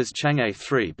 China's Chang'e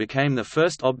 3 became the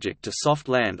first object to soft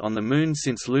land on the Moon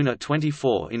since Luna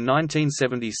 24 in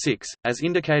 1976, as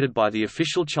indicated by the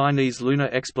official Chinese Lunar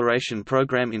Exploration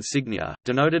Program insignia,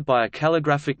 denoted by a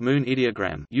calligraphic moon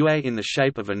ideogram UA in the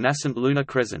shape of a nascent lunar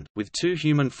crescent, with 2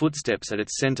 human footsteps at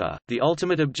its center. The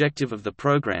ultimate objective of the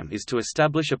program is to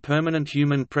establish a permanent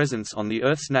human presence on the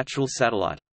Earth's natural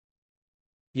satellite.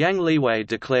 Yang Liwei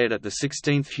declared at the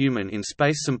 16th Human in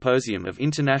Space Symposium of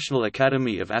International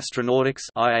Academy of Astronautics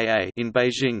 (IAA) in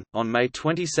Beijing, on May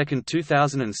 22,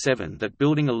 2007 that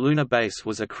building a lunar base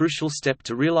was a crucial step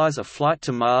to realize a flight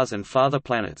to Mars and farther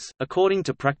planets. According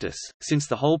to practice, since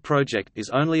the whole project is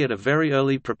only at a very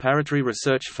early preparatory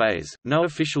research phase, no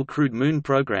official crewed Moon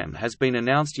program has been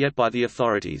announced yet by the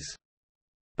authorities.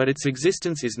 But its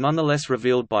existence is nonetheless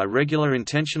revealed by regular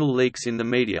intentional leaks in the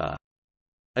media.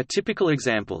 A typical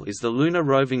example is the lunar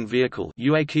roving vehicle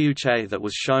that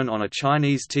was shown on a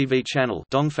Chinese TV channel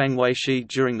Dongfang Weishi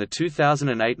during the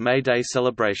 2008 May Day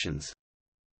celebrations.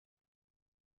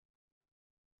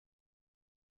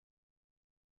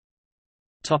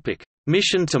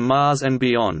 Mission to Mars and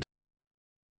beyond.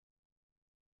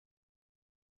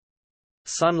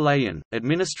 Sun Laiyan,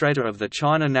 administrator of the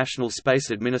China National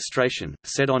Space Administration,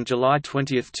 said on July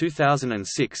 20,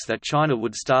 2006 that China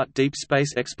would start deep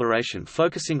space exploration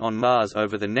focusing on Mars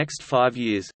over the next 5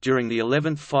 years. During the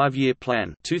 11th Five-Year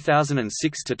Plan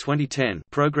 (2006 to 2010)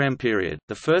 program period,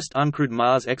 the first uncrewed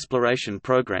Mars exploration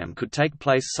program could take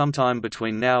place sometime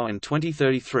between now and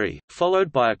 2033,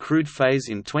 followed by a crewed phase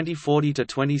in 2040 to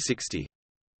 2060.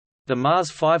 The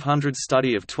Mars 500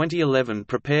 study of 2011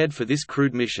 prepared for this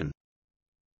crewed mission.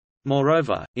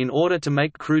 Moreover, in order to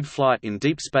make crewed flight in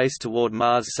deep space toward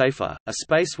Mars safer, a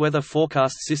space weather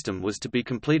forecast system was to be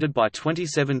completed by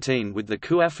 2017 with the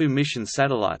Kuafu mission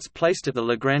satellites placed at the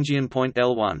Lagrangian point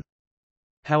L1.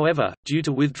 However, due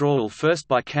to withdrawal first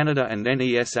by Canada and then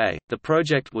ESA, the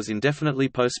project was indefinitely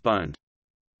postponed.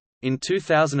 In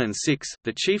 2006,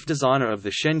 the chief designer of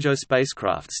the Shenzhou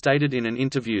spacecraft stated in an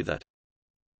interview that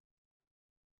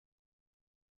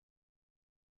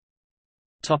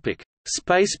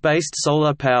Space-based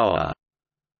solar power.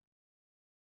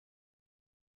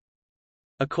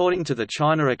 According to the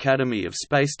China Academy of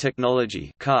Space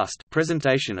Technology (CAST)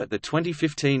 presentation at the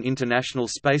 2015 International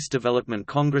Space Development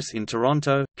Congress in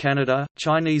Toronto, Canada,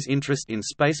 Chinese interest in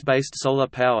space-based solar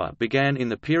power began in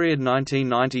the period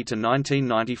 1990 to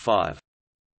 1995.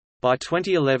 By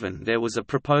 2011 there was a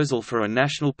proposal for a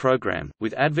national program,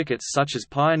 with advocates such as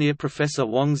pioneer Professor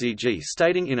Wang Ziji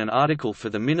stating in an article for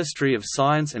the Ministry of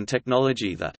Science and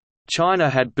Technology that China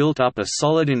had built up a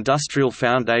solid industrial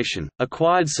foundation,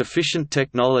 acquired sufficient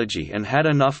technology and had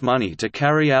enough money to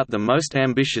carry out the most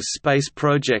ambitious space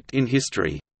project in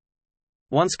history.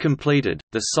 Once completed,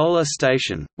 the solar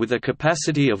station, with a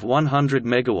capacity of 100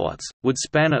 megawatts, would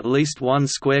span at least 1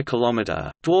 square kilometer,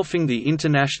 dwarfing the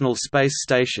International Space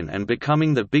Station and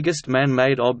becoming the biggest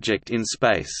man-made object in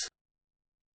space.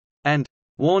 And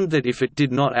warned that if it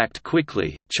did not act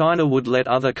quickly, China would let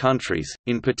other countries,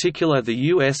 in particular the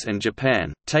US and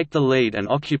Japan, take the lead and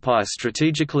occupy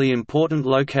strategically important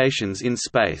locations in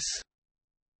space.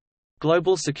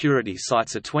 Global Security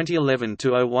cites a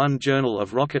 2011-01 Journal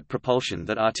of Rocket Propulsion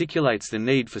that articulates the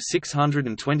need for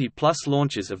 620-plus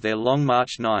launches of their Long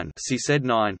March 9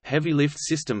 heavy lift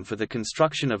system for the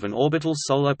construction of an orbital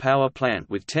solar power plant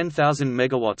with 10,000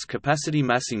 megawatts capacity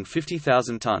massing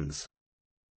 50,000 tons.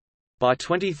 By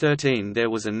 2013 there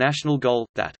was a national goal,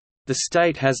 that the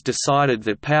state has decided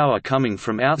that power coming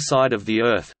from outside of the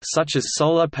Earth, such as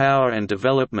solar power and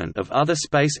development of other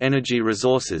space energy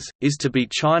resources, is to be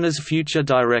China's future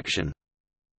direction.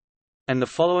 And the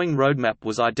following roadmap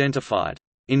was identified.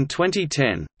 In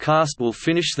 2010, CAST will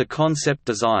finish the concept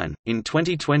design. In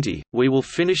 2020, we will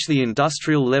finish the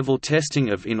industrial level testing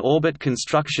of in-orbit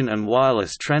construction and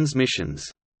wireless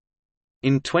transmissions.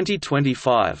 In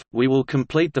 2025, we will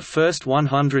complete the first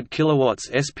 100 kW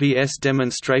SPS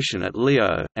demonstration at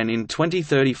LEO, and in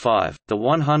 2035, the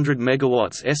 100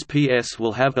 MW SPS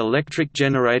will have electric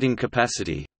generating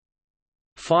capacity.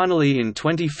 Finally, in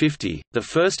 2050, the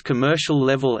first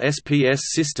commercial-level SPS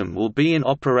system will be in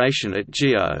operation at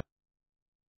GEO.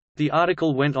 The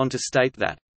article went on to state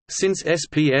that, "Since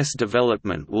SPS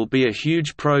development will be a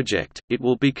huge project, it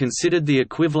will be considered the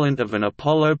equivalent of an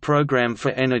Apollo program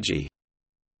for energy."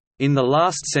 In the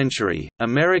last century,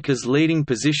 America's leading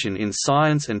position in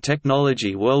science and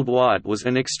technology worldwide was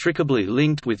inextricably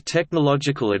linked with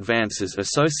technological advances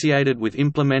associated with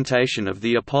implementation of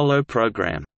the Apollo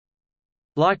program.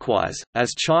 Likewise,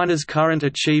 as China's current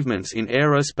achievements in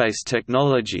aerospace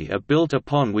technology are built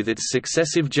upon with its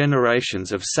successive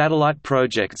generations of satellite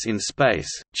projects in space,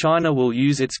 China will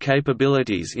use its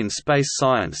capabilities in space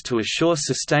science to assure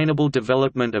sustainable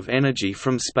development of energy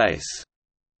from space.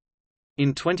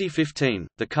 In 2015,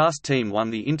 the CAST team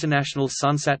won the International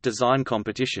Sunsat Design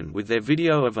Competition with their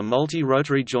video of a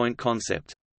multi-rotary joint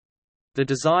concept. The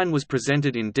design was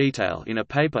presented in detail in a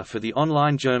paper for the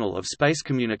Online Journal of Space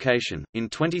Communication. In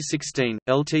 2016,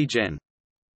 Lt. Gen.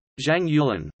 Zhang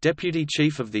Yulin, Deputy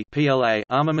Chief of the PLA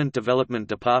Armament Development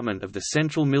Department of the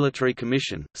Central Military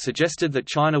Commission, suggested that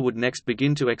China would next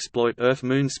begin to exploit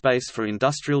Earth-Moon space for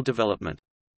industrial development.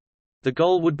 The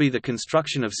goal would be the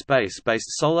construction of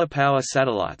space-based solar power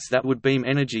satellites that would beam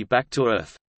energy back to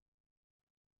Earth.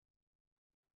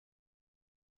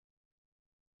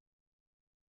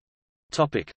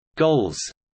 Goals.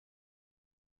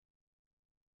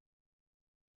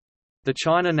 The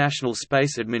China National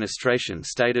Space Administration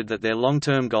stated that their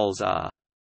long-term goals are: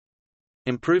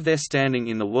 improve their standing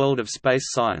in the world of space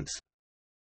science,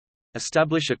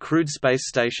 establish a crewed space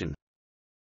station,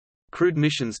 crewed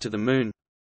missions to the Moon,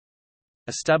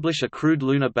 establish a crewed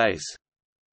lunar base,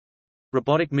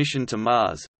 robotic mission to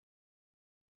Mars,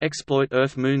 exploit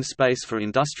Earth-Moon space for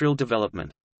industrial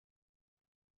development.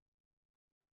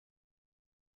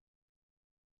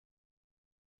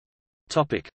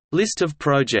 List of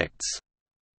projects.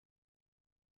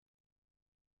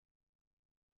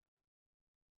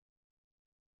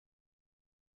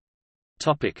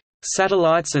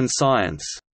 Satellites and science.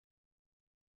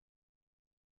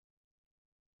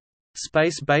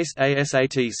 Space-based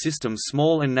ASAT system.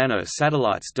 Small and nano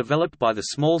satellites developed by the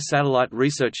Small Satellite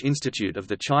Research Institute of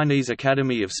the Chinese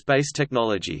Academy of Space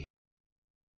Technology.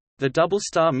 The Double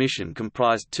Star mission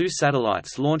comprised 2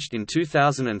 satellites launched in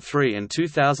 2003 and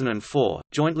 2004,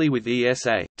 jointly with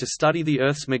ESA, to study the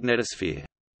Earth's magnetosphere.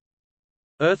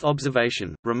 Earth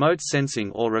Observation, Remote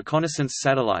Sensing or Reconnaissance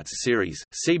Satellites Series,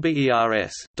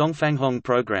 CBERS, Dongfanghong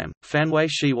Program, Fanwei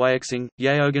Shi-Weixing,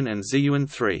 Yaogan and Ziyuan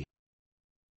 3.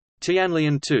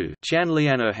 Tianlian 2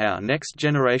 Qianlianohao Next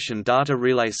Generation Data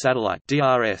Relay Satellite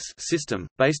 (DRS) system,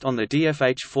 based on the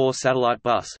DFH-4 satellite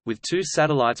bus, with 2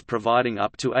 satellites providing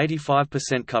up to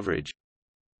 85% coverage.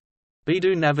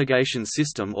 Beidou Navigation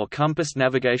System or Compass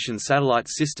Navigation Satellite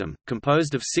System,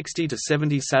 composed of 60 to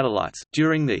 70 satellites,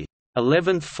 during the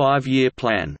 11th Five-Year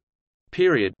Plan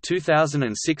period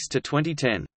 2006 to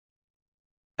 2010.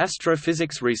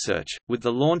 Astrophysics research, with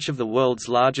the launch of the world's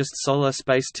largest solar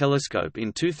space telescope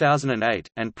in 2008,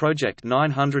 and Project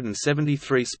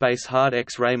 973 Space Hard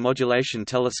X-ray Modulation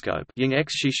Telescope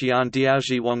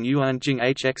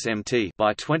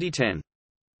by 2010.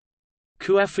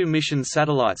 Kuafu mission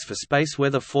satellites for space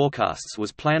weather forecasts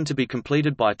was planned to be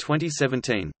completed by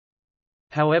 2017.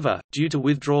 However, due to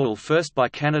withdrawal first by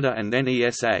Canada and then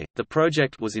ESA, the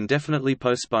project was indefinitely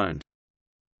postponed.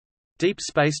 Deep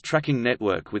Space Tracking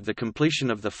Network with the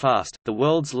completion of the FAST, the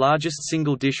world's largest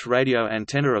single-dish radio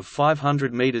antenna of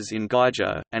 500 meters in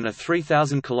Guizhou, and a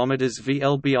 3,000 km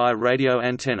VLBI radio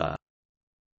antenna.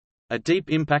 A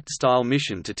deep impact-style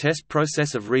mission to test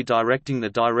process of redirecting the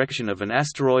direction of an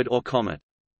asteroid or comet.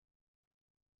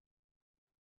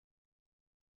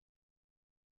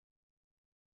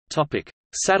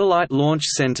 Satellite Launch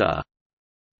Center.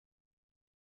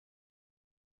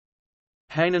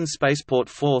 Hainan Spaceport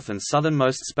 4th and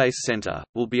southernmost space center,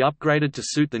 will be upgraded to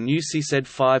suit the new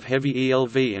CZ-5 heavy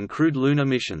ELV and crewed lunar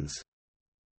missions.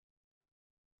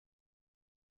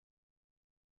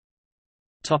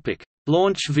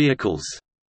 Launch vehicles.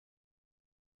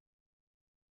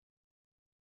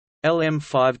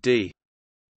 LM-5D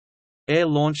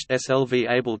air-launched SLV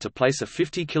able to place a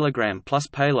 50 kg plus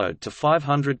payload to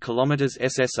 500 km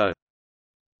SSO.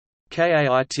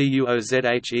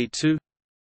 KAITUOZHE-2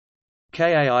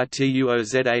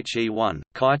 KAITUOZHE-1,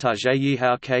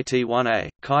 Kaitaje-Yihao KT-1A,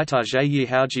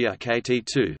 Kaitaje-Yihaojia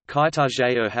KT-2,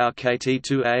 Kaitaje-Erhao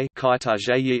KT-2A,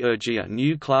 Kaitaje-Yi-Erjia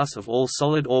new class of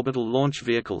all-solid orbital launch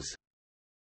vehicles.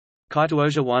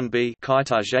 Kaituozha 1B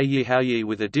Kaitaje-Yihaoyi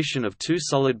with addition of 2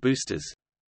 solid boosters.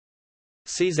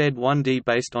 CZ-1D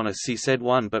based on a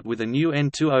CZ-1 but with a new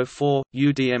N204,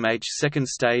 UDMH second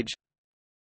stage.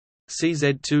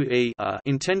 CZ-2E are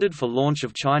intended for launch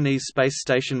of Chinese space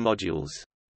station modules.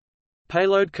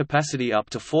 Payload capacity up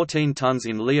to 14 tons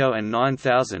in LEO and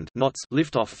 9,000 knots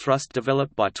liftoff thrust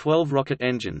developed by 12 rocket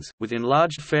engines, with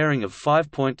enlarged fairing of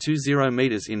 5.20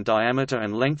 meters in diameter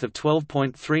and length of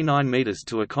 12.39 meters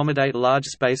to accommodate large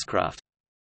spacecraft.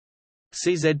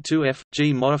 CZ-2F –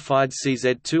 G-modified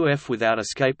CZ-2F without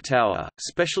escape tower,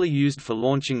 specially used for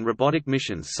launching robotic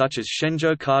missions such as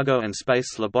Shenzhou Cargo and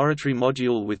Space Laboratory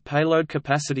Module with payload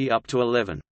capacity up to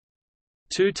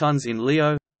 11.2 tons in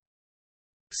LEO.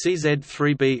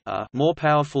 CZ-3B are more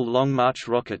powerful Long March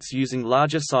rockets using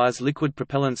larger size liquid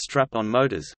propellant strap-on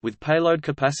motors, with payload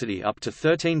capacity up to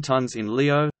 13 tons in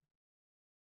LEO.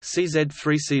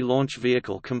 CZ-3C launch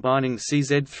vehicle combining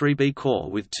CZ-3B core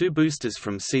with two boosters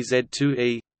from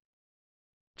CZ-2E.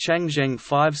 Changzheng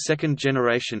 5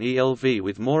 second-generation ELV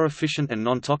with more efficient and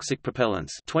non-toxic propellants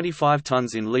 25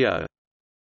 tons in LEO.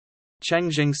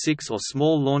 Changzheng 6 or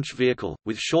small launch vehicle,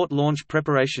 with short launch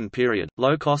preparation period,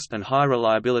 low cost and high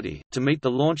reliability, to meet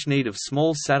the launch need of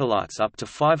small satellites up to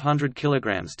 500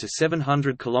 kg to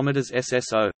 700 km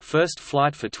SSO, first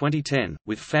flight for 2010,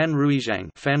 with Fan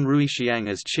Ruixiang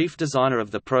as chief designer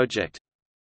of the project.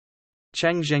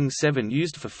 Changzheng 7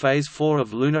 used for Phase 4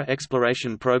 of Lunar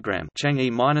Exploration Program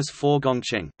Chang'e-4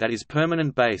 Gongcheng, that is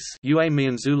permanent base Yue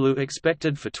Mianzulu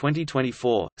expected for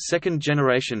 2024,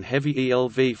 second-generation heavy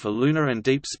ELV for lunar and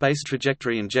deep space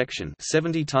trajectory injection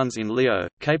 70 tons in LEO,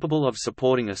 capable of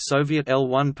supporting a Soviet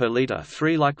L-1 per liter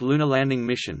 3-like lunar landing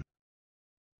mission.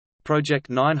 Project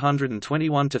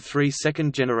 921-3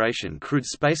 second-generation crewed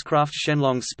spacecraft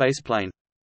Shenlong spaceplane.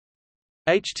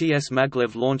 HTS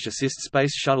Maglev Launch Assist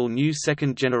Space Shuttle new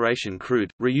second-generation crewed,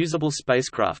 reusable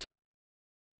spacecraft.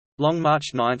 Long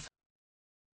March 9th,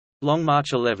 Long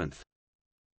March 11th.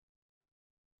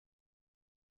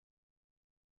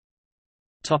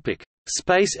 Topic: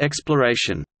 Space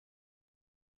exploration.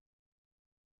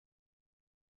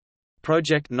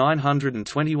 Project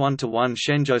 921-1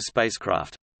 Shenzhou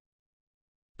spacecraft.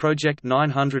 Project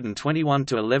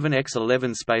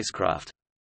 921-11X-11 spacecraft.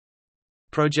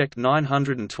 Project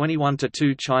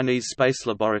 921-2 Chinese Space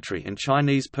Laboratory and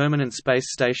Chinese Permanent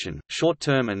Space Station,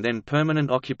 short-term and then permanent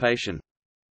occupation.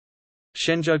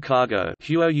 Shenzhou Cargo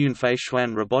Huo Yunfei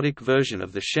Xuan robotic version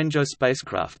of the Shenzhou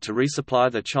spacecraft to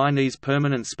resupply the Chinese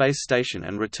Permanent Space Station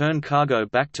and return cargo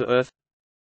back to Earth.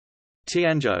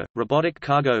 Tianzhou robotic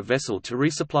cargo vessel to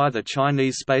resupply the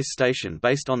Chinese space station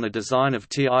based on the design of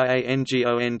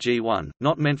Tiangong-1,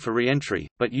 not meant for re-entry,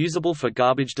 but usable for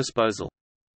garbage disposal.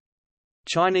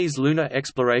 Chinese Lunar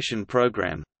Exploration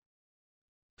Program.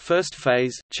 First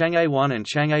phase, Chang'e-1 and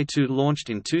Chang'e-2 launched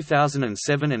in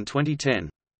 2007 and 2010.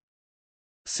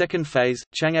 Second phase,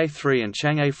 Chang'e-3 and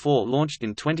Chang'e-4 launched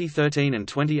in 2013 and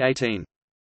 2018.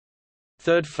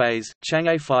 Third phase,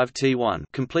 Chang'e-5 T1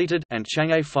 completed and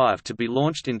Chang'e-5 to be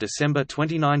launched in December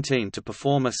 2019 to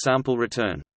perform a sample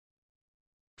return.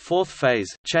 Fourth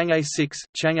phase, Chang'e-6,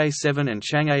 Chang'e-7 and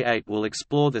Chang'e-8 will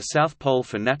explore the South Pole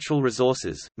for natural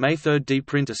resources. May 3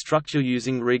 deprint a structure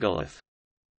using regolith.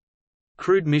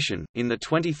 Crewed mission. In the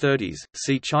 2030s,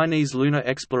 see Chinese Lunar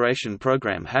Exploration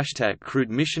Program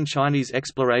 #crewed mission. Chinese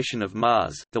exploration of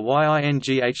Mars. The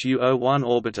Yinghu-01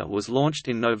 orbiter was launched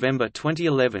in November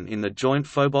 2011 in the joint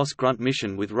Phobos-Grunt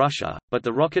mission with Russia, but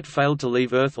the rocket failed to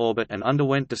leave Earth orbit and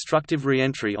underwent destructive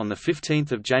re-entry on 15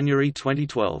 January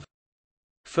 2012.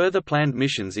 Further planned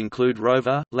missions include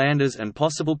rover, landers and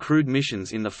possible crewed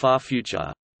missions in the far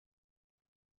future.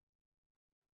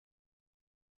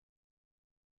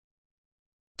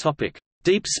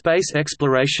 Deep space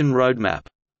exploration roadmap.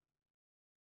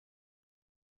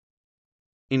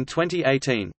 In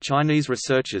 2018, Chinese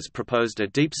researchers proposed a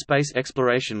deep space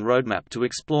exploration roadmap to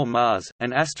explore Mars,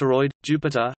 an asteroid,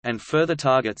 Jupiter, and further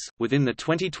targets, within the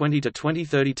 2020 to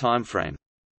 2030 timeframe.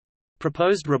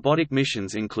 Proposed robotic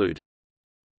missions include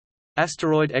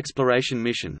Asteroid Exploration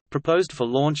Mission, proposed for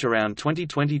launch around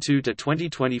 2022 to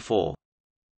 2024.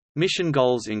 Mission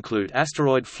goals include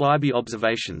asteroid flyby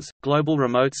observations, global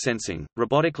remote sensing,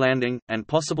 robotic landing, and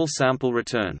possible sample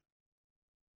return.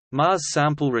 Mars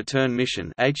Sample Return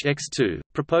Mission (HX-2),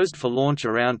 proposed for launch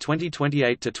around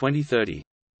 2028 to 2030.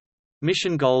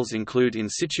 Mission goals include in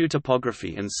situ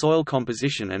topography and soil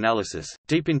composition analysis,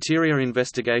 deep interior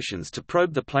investigations to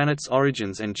probe the planet's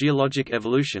origins and geologic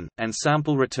evolution, and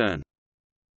sample return.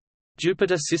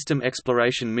 Jupiter System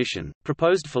Exploration Mission,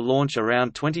 proposed for launch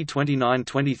around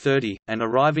 2029–2030, and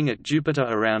arriving at Jupiter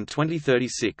around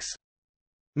 2036.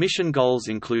 Mission goals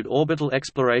include orbital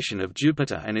exploration of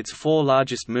Jupiter and its 4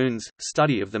 largest moons,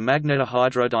 study of the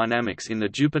magnetohydrodynamics in the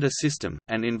Jupiter system,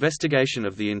 and investigation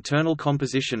of the internal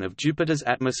composition of Jupiter's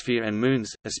atmosphere and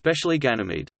moons, especially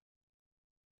Ganymede.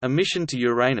 A mission to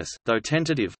Uranus, though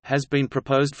tentative, has been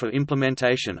proposed for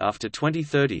implementation after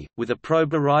 2030, with a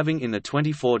probe arriving in the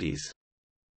 2040s.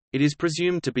 It is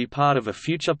presumed to be part of a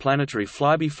future planetary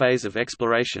flyby phase of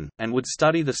exploration, and would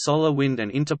study the solar wind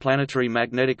and interplanetary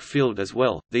magnetic field as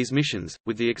well. These missions,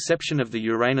 with the exception of the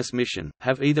Uranus mission,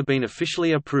 have either been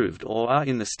officially approved or are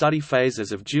in the study phase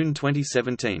as of June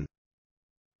 2017.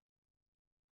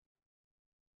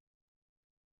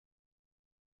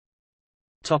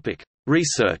 Topic: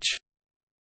 Research.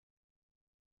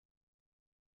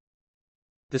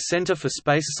 The Center for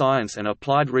Space Science and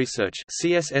Applied Research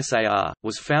 (CSSAR)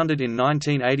 was founded in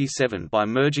 1987 by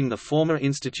merging the former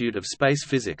Institute of Space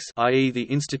Physics, i.e. the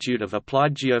Institute of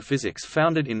Applied Geophysics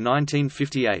founded in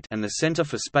 1958, and the Center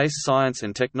for Space Science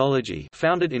and Technology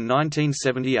founded in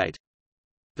 1978.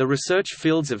 The research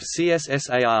fields of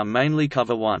CSSAR mainly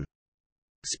cover 1.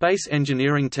 Space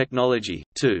engineering technology,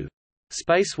 2.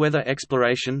 Space weather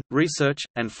exploration, research,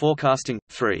 and forecasting,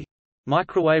 3.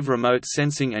 Microwave remote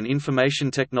sensing and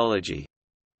information technology.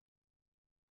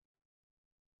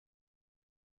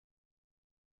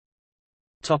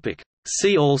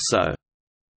 See also: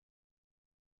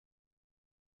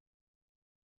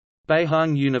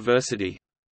 Beihang University,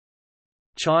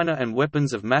 China and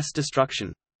weapons of mass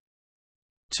destruction,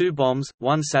 2 bombs,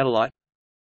 1 satellite,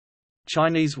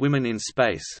 Chinese women in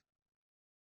space,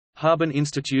 Harbin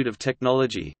Institute of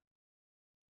Technology,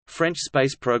 French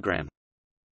space program.